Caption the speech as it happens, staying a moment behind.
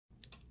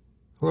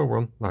Hello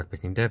world,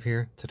 LockpickingDev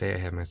here. Today I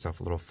have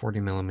myself a little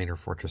 40mm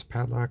fortress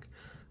padlock.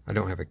 I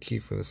don't have a key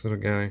for this little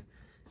guy.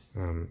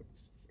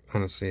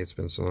 Honestly, it's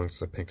been so long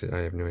since I picked it, I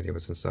have no idea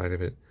what's inside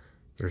of it,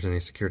 if there's any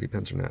security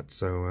pins or not.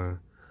 So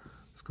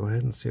let's go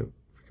ahead and see if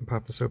we can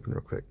pop this open real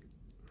quick.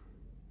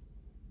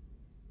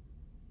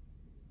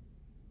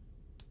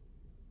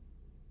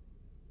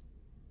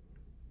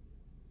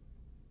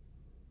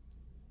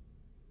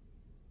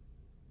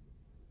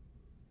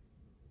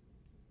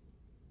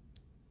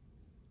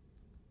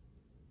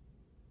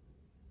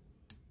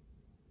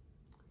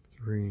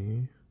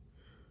 Three,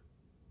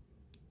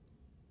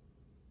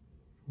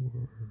 4,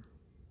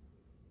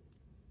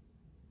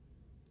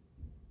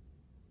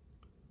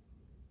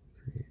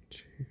 3,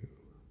 2,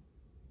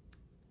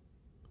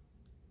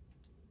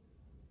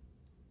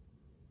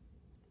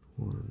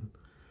 1.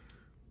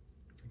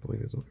 I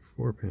believe it's only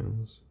 4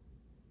 pins.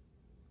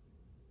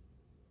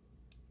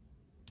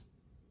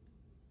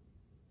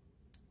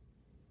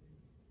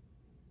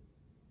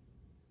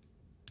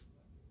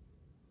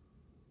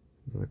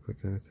 Another click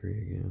out of 3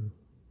 again.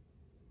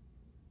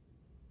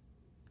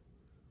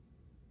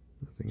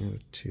 Nothing out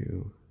of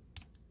 2.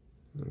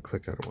 And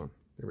click out of 1.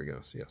 There we go.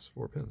 So yes,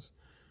 4 pins.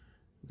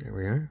 There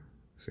we are.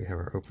 So we have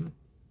our open.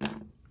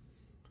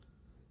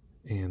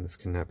 And this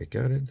cannot be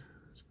gutted.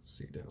 As you can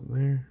see down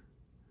there.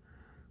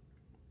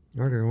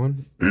 Alright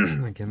everyone.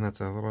 Again,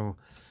 that's a little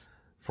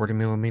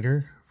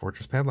 40mm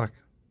fortress padlock.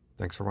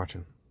 Thanks for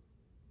watching.